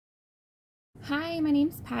Hi, my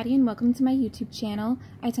name's Patty and welcome to my YouTube channel.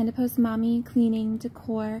 I tend to post mommy, cleaning,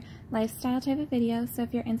 decor, lifestyle type of videos, so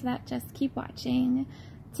if you're into that, just keep watching.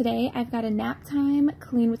 Today I've got a nap time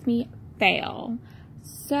clean with me fail.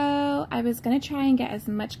 So I was going to try and get as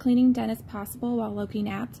much cleaning done as possible while Loki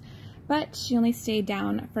napped, but she only stayed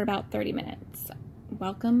down for about 30 minutes.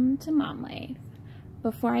 Welcome to mom life.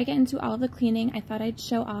 Before I get into all of the cleaning, I thought I'd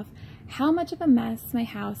show off how much of a mess my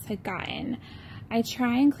house had gotten. I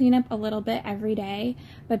try and clean up a little bit every day,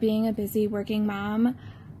 but being a busy working mom,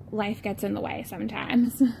 life gets in the way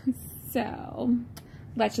sometimes. So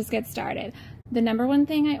let's just get started. The number one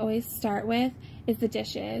thing I always start with is the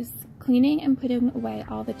dishes. Cleaning and putting away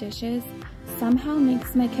all the dishes somehow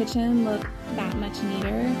makes my kitchen look that much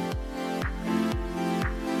neater.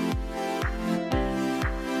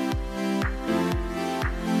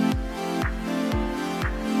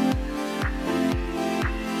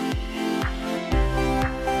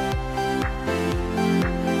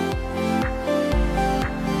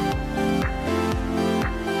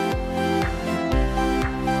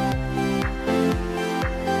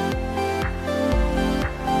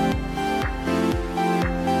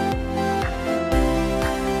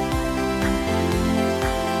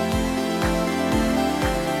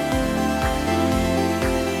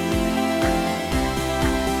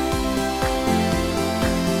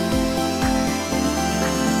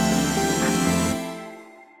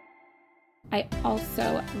 I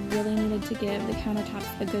also really needed to give the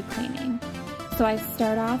countertops a good cleaning. So I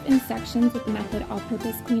start off in sections with the Method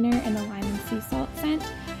All-Purpose Cleaner and the Lime and Sea Salt scent,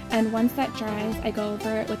 and once that dries, I go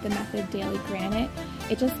over it with the Method Daily Granite.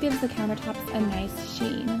 It just gives the countertops a nice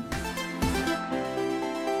sheen.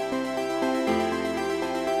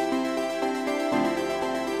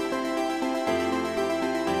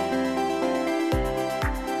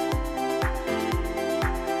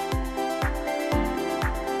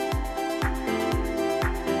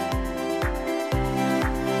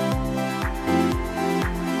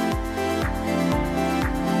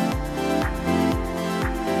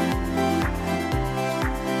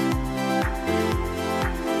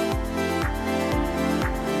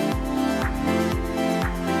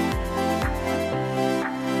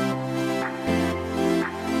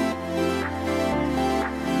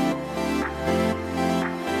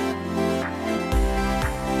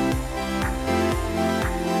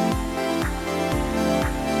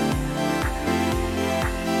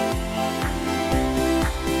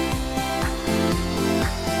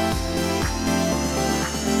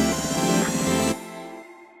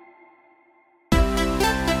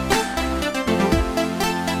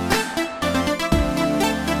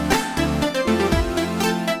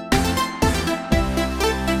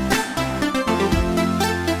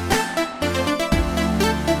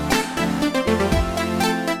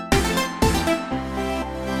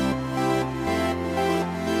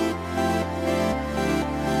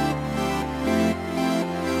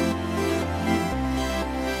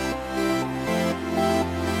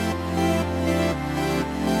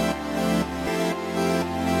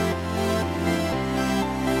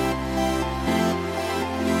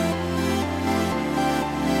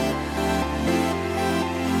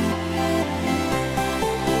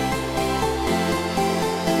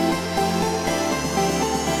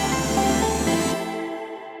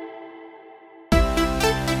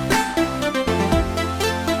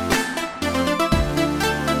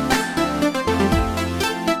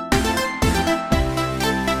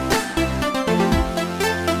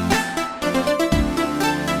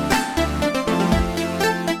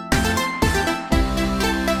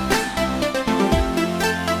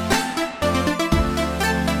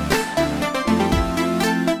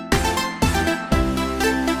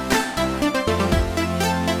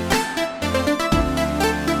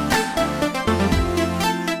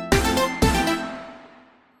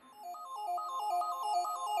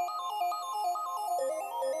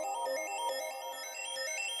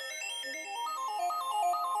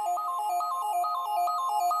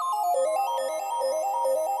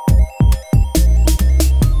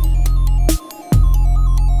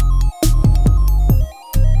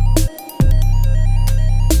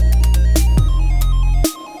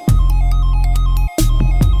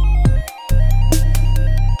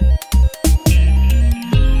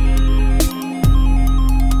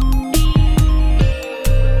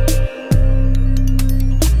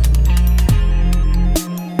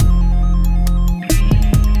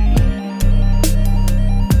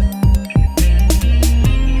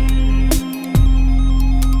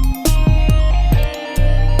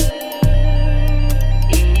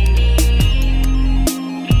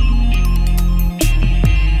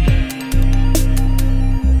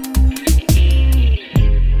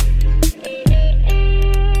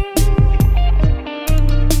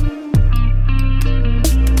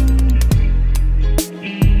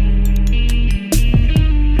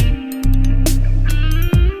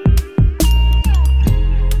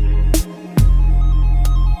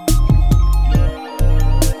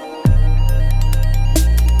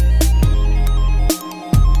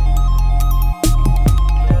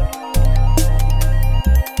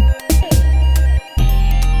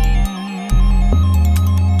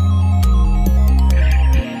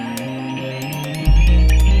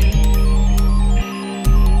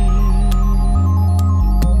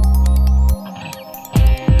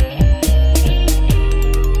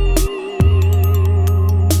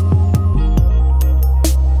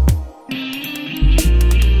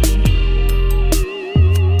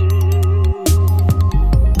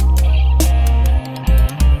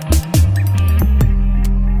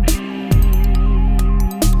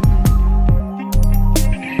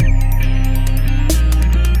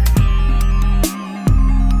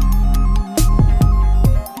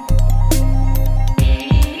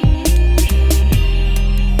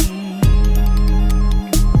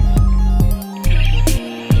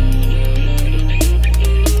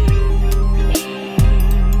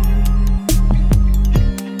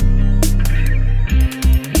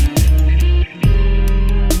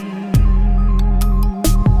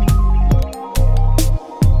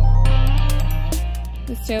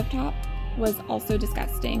 The stovetop was also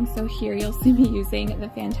disgusting, so here you'll see me using the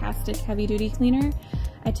fantastic heavy duty cleaner.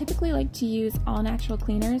 I typically like to use all natural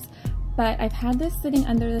cleaners, but I've had this sitting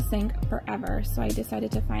under the sink forever, so I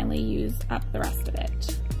decided to finally use up the rest of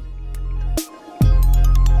it.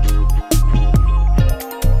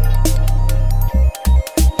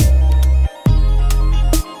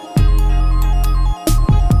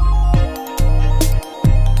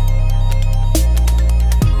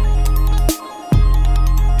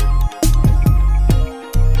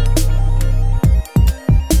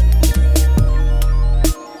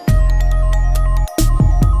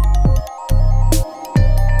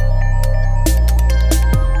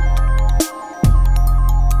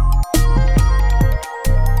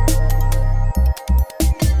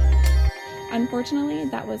 Unfortunately,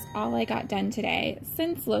 that was all I got done today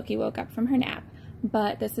since Loki woke up from her nap,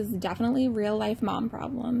 but this is definitely real life mom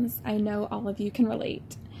problems. I know all of you can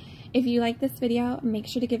relate. If you like this video, make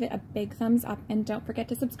sure to give it a big thumbs up and don't forget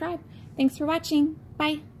to subscribe. Thanks for watching.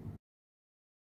 Bye!